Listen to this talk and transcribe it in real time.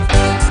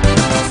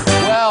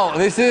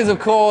This is, of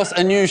course,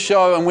 a new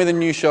show, and with a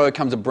new show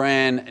comes a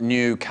brand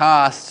new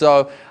cast.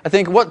 So I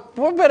think what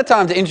better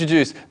time to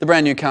introduce the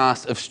brand new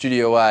cast of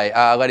Studio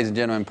A. Ladies and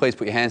gentlemen, please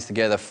put your hands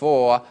together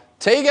for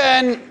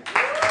Tegan.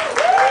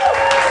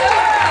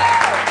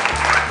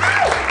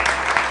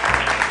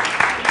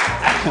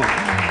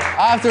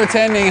 After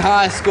attending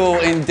high school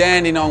in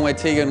Dandenong, where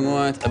Tegan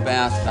learnt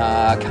about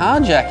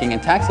carjacking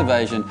and tax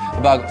evasion,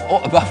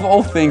 above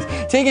all things,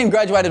 Tegan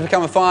graduated to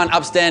become a fine,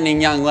 upstanding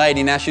young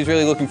lady. Now she's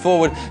really looking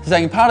forward to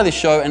taking part of this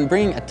show and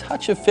bringing a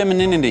touch of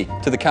femininity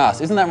to the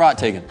cast. Isn't that right,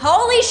 Tegan?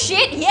 Holy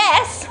shit,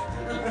 yes!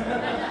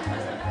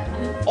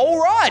 All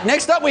right,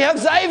 next up we have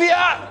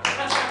Xavier.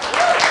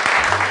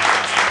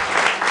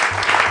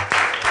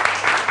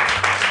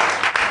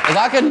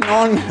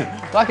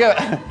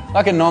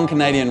 Like a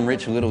non-Canadian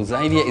Rich Little,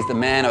 Xavier is the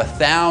man of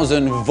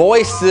 1,000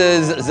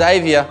 voices.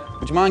 Xavier,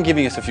 would you mind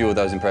giving us a few of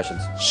those impressions?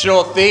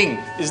 Sure thing.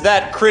 Is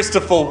that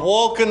Christopher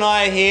Walken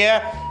I hear?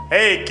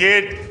 Hey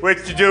kid,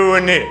 what you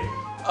doing here?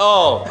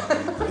 Oh,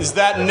 is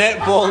that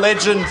netball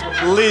legend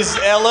Liz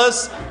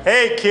Ellis?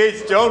 Hey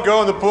kids, don't go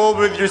in the pool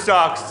with your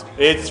socks.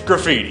 It's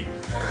graffiti.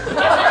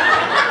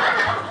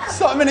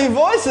 So many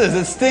voices,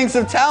 it stinks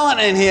of talent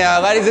in here.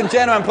 Ladies and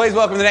gentlemen, please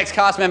welcome the next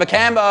cast member,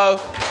 Cambo.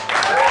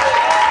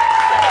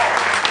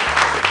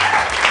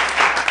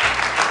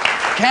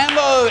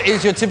 Cambo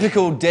is your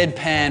typical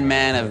deadpan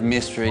man of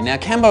mystery. Now,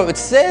 Cambo, it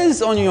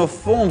says on your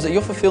forms that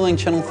you're fulfilling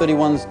Channel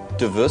 31's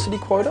diversity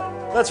quota?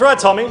 That's right,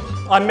 Tommy.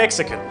 I'm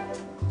Mexican.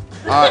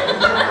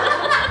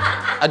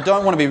 I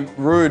don't want to be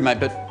rude, mate,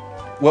 but,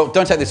 well,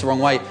 don't take this the wrong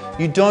way.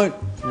 You don't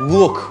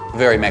look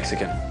very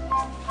Mexican.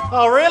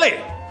 Oh, really?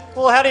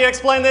 Well, how do you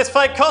explain this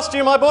fake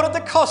costume I bought at the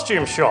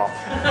costume shop?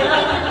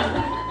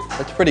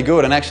 That's pretty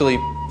good, and actually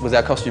was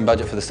our costume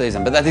budget for the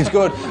season, but that is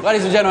good.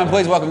 Ladies and gentlemen,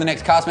 please welcome the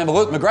next cast member,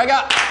 Luke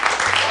McGregor.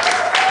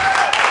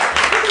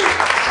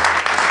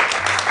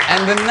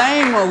 And the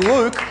name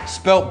Luke,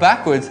 spelt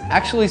backwards,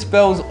 actually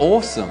spells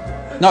awesome.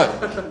 No,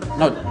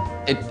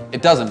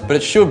 it doesn't, but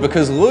it should,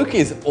 because Luke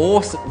is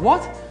awesome.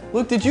 What?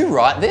 Luke, did you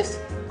write this?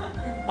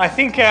 I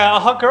think a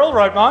hot girl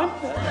wrote mine.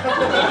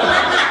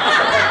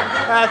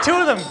 Two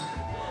of them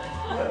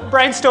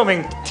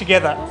brainstorming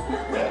together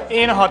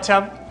in a hot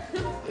tub.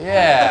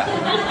 Yeah.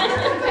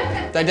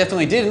 They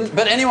definitely didn't.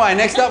 But anyway,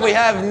 next up we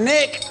have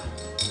Nick.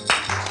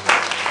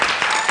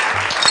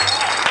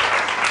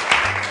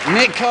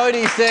 Nick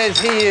Cody says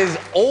he is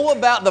all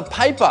about the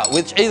paper,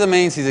 which either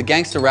means he's a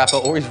gangster rapper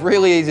or he's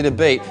really easy to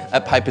beat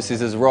at paper,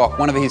 scissors, rock.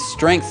 One of his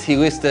strengths he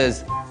lists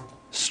as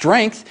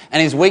strength,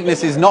 and his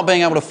weakness is not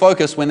being able to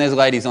focus when there's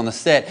ladies on the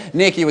set.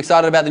 Nick, are you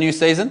excited about the new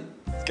season?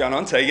 What's going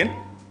on, Tegan?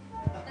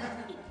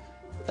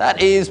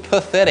 That is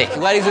pathetic.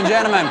 Ladies and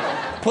gentlemen,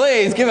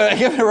 please give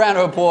it a round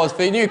of applause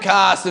for your new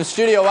cast of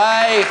Studio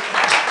A.